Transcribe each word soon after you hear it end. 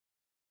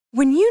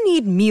When you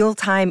need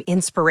mealtime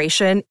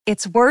inspiration,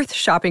 it's worth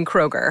shopping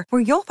Kroger,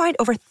 where you'll find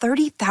over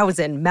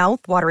 30,000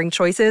 mouth-watering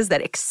choices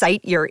that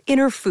excite your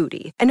inner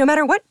foodie. And no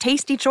matter what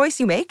tasty choice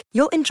you make,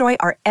 you'll enjoy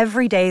our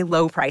everyday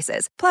low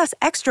prices, plus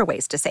extra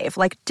ways to save,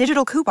 like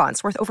digital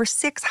coupons worth over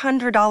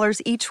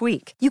 $600 each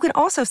week. You can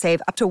also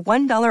save up to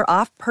 $1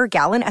 off per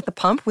gallon at the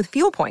pump with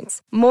fuel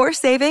points. More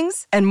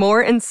savings and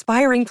more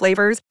inspiring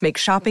flavors make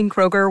shopping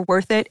Kroger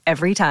worth it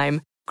every time.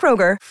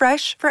 Kroger,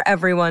 fresh for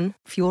everyone.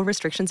 Fuel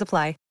restrictions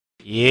apply.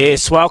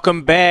 Yes,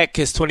 welcome back.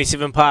 It's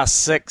 27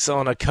 past 6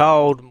 on a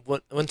cold,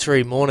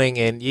 wintry morning,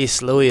 and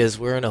yes, Louis is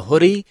wearing a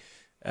hoodie.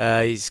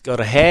 He's got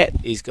a hat,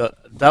 he's got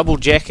a double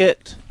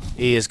jacket,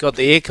 he has got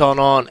the aircon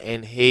on,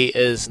 and he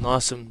is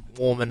nice and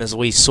warm in his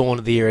wee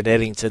sauna there at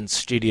Addington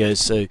Studios.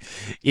 So,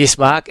 yes,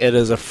 Mark, it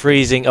is a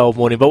freezing old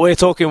morning, but we're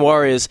talking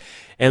Warriors,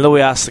 and Louis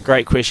asked the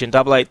great question,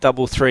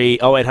 8833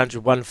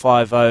 0800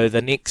 150,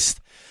 the next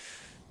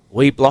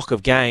wee block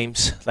of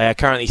games. They are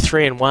currently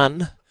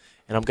 3-1.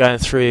 And I'm going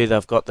through,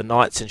 they've got the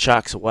Knights and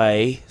Sharks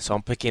away, so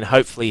I'm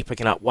hopefully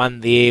picking up one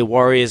there.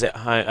 Warriors at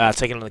home,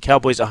 taking on the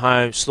Cowboys at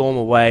home, Storm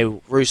away,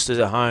 Roosters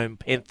at home,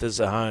 Panthers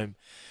at home,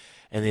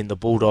 and then the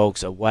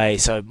Bulldogs away.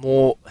 So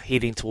more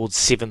heading towards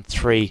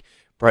 7-3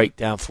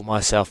 breakdown for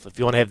myself. If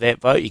you want to have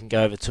that vote, you can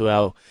go over to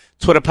our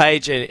Twitter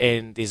page,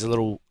 and there's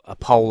a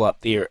poll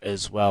up there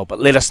as well. But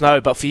let us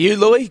know. But for you,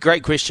 Louis,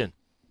 great question.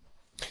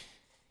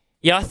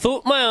 Yeah, I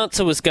thought my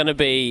answer was going to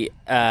be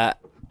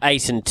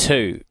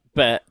 8-2.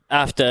 But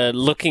after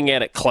looking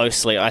at it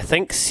closely, I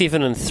think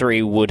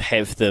 7-3 would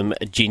have them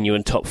a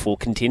genuine top four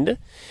contender,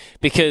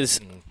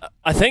 because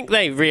I think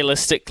they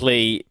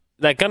realistically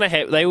they're going to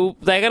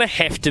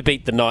have to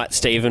beat the Knights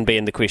to even be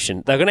in the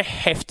question. They're going to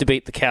have to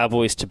beat the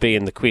Cowboys to be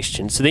in the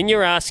question. So then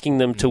you're asking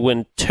them to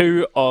win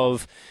two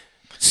of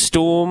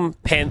Storm,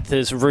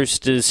 Panthers,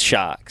 Roosters,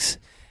 Sharks.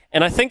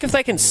 And I think if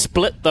they can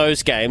split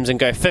those games and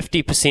go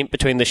 50%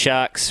 between the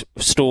Sharks,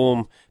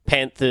 Storm,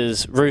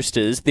 Panthers,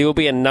 Roosters, there will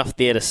be enough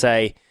there to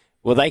say,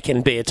 well, they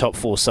can be a top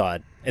four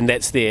side, and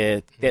that's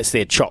their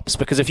chops.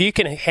 Because if you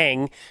can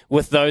hang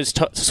with those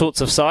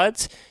sorts of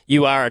sides,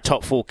 you are a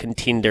top four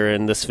contender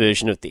in this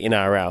version of the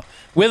NRL.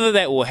 Whether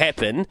that will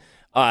happen,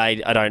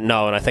 I don't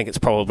know, and I think it's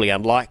probably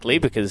unlikely,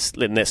 because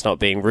that's not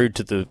being rude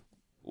to the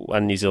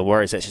New Zealand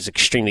Warriors. That's just an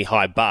extremely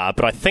high bar.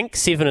 But I think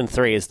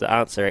 7-3 is the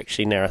answer,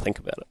 actually, now I think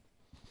about it.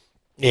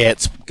 Yeah,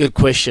 it's a good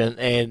question,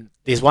 and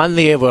there's one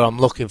there where I'm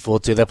looking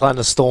forward to. They're playing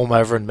the Storm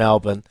over in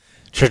Melbourne.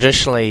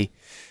 Traditionally,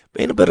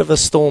 been a bit of a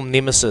Storm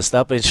nemesis.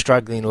 They've been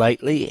struggling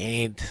lately,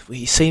 and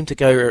we seem to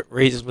go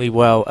reasonably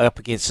well up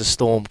against the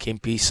Storm,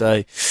 Kempy.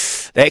 So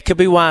that could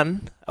be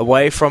one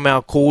away from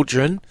our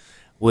cauldron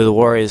where the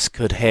Warriors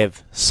could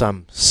have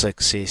some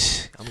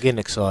success. I'm getting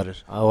excited.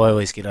 I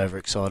always get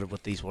overexcited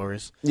with these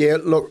Warriors. Yeah,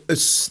 look,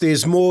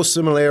 there's more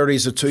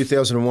similarities of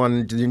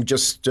 2001 than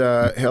just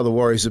how the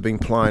Warriors have been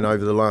playing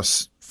over the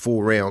last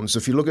 4 rounds.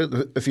 If you look at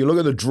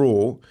the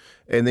draw,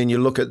 and then you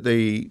look at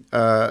the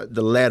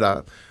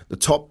ladder, the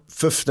top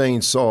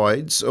 15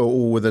 sides are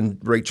all within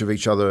reach of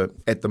each other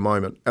at the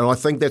moment. And I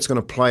think that's going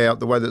to play out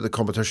the way that the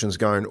competition's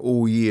going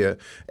all year.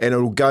 And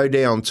it'll go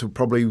down to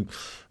probably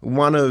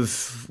one of,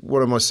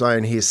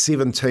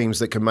 7 teams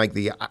that can make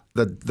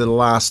the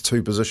last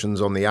 2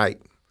 positions on the 8.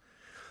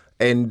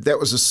 And that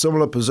was a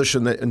similar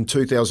position that in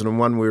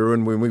 2001 we were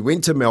in when we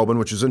went to Melbourne,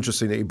 which is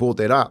interesting that you brought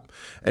that up,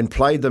 and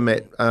played them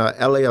at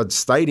Allied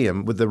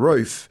Stadium with the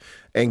roof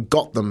and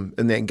got them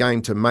in that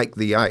game to make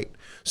the 8.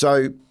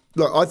 So,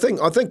 look, I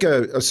think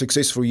a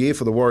successful year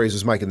for the Warriors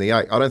is making the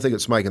 8. I don't think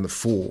it's making the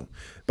 4.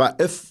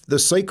 But if the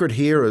secret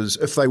here is,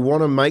 if they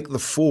want to make the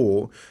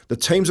 4, the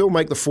teams that will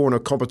make the 4 in a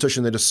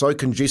competition that is so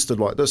congested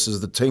like this is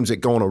the teams that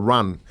go on a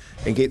run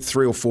and get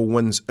 3 or 4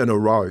 wins in a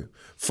row.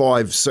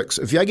 5, 6.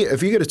 If you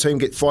get a team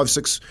get 5,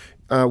 6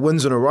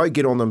 wins in a row,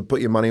 get on them, put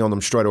your money on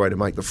them straight away to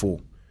make the 4,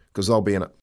 because they'll be in it.